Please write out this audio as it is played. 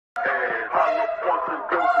Yeah,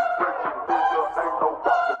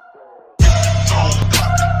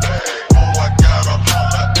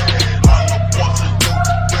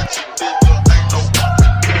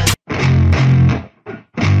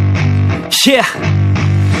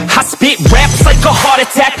 I spit raps like a heart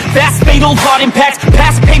attack, fast fatal heart impact,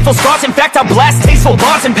 past painful scars, in fact I blast tasteful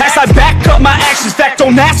bars and past. I back up my actions, fact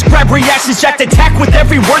don't ask, grab reactions, jacked attack with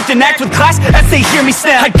every word, then act with class as they hear me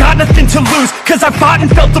snap. I got nothing to lose, cause I fought and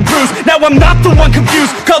felt the bruise, now I'm not the one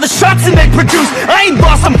confused, call the shots and they produce, I ain't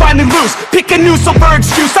lost, I'm finally loose, pick a new silver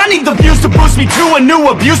excuse, I need the views to boost me to a new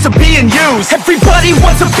abuse of being used. Everybody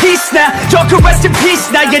wants a piece now, y'all can rest in peace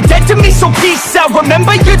now, you're dead to me so peace out,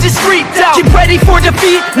 remember you're just freaked out, get ready for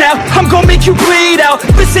defeat now, I'm gonna make you bleed out,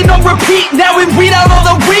 listen on repeat now and weed out all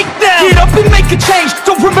the weak now, get up and make a change,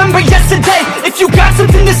 don't remember yesterday, if you got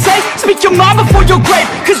something to say, speak your mind before your grave,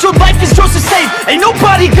 cause your life is yours to save, ain't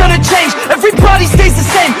nobody gonna change, everybody stays the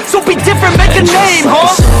same, so be different, make a name, like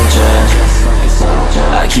a soldier,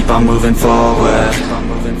 I keep on moving forward,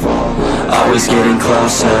 always getting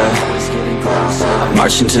closer, I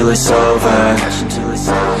march until it's over,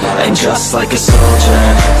 and just like a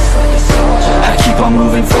soldier, I keep on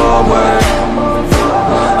moving forward,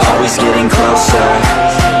 always getting closer,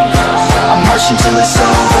 I march until it's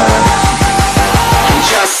over, and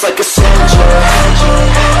just like a soldier,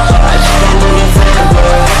 I keep on moving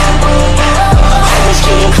forward, always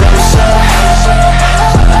getting closer,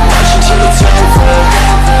 I march until it's over,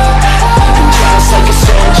 and just like a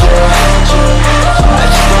soldier, I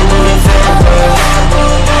keep on moving forward,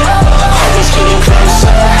 always getting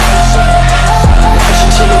closer, I march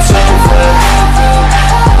until it's over.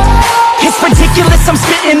 It's ridiculous, I'm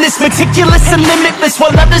spitting this meticulous and limitless,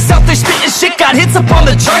 while others out there spitting shit got hits up on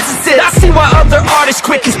the charts instead. I see why other artists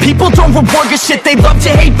quit, cause people don't reward good shit, they love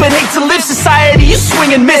to hate but hate to live. Society, you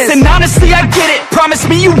swing and miss, and honestly I get it, promise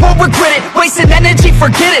me you won't regret it, wasting energy,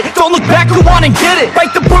 forget it, don't look back, go on and get it,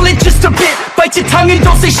 bite the bullet just a bit, bite your tongue and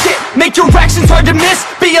don't say shit, make your actions hard to miss,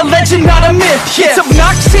 be a legend not a myth. Yeah. It's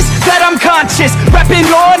obnoxious that I'm conscious, rapping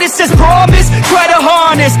honest as promise, try to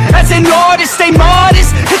harness, as an artist stay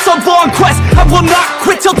modest, it's a long quest, I will not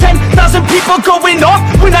quit till 10,000 people going off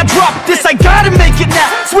when I drop this, I gotta make it now,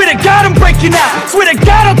 swear to God I'm breaking out, swear to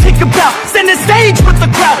God I'll take a bow, stand the stage with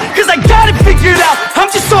the crowd, cause I got it figured out,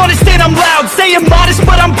 I'm just honest and I'm loud, saying modest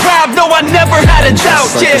but I'm proud, no I never had a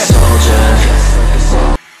doubt, just like a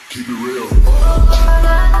soldier, keep it real.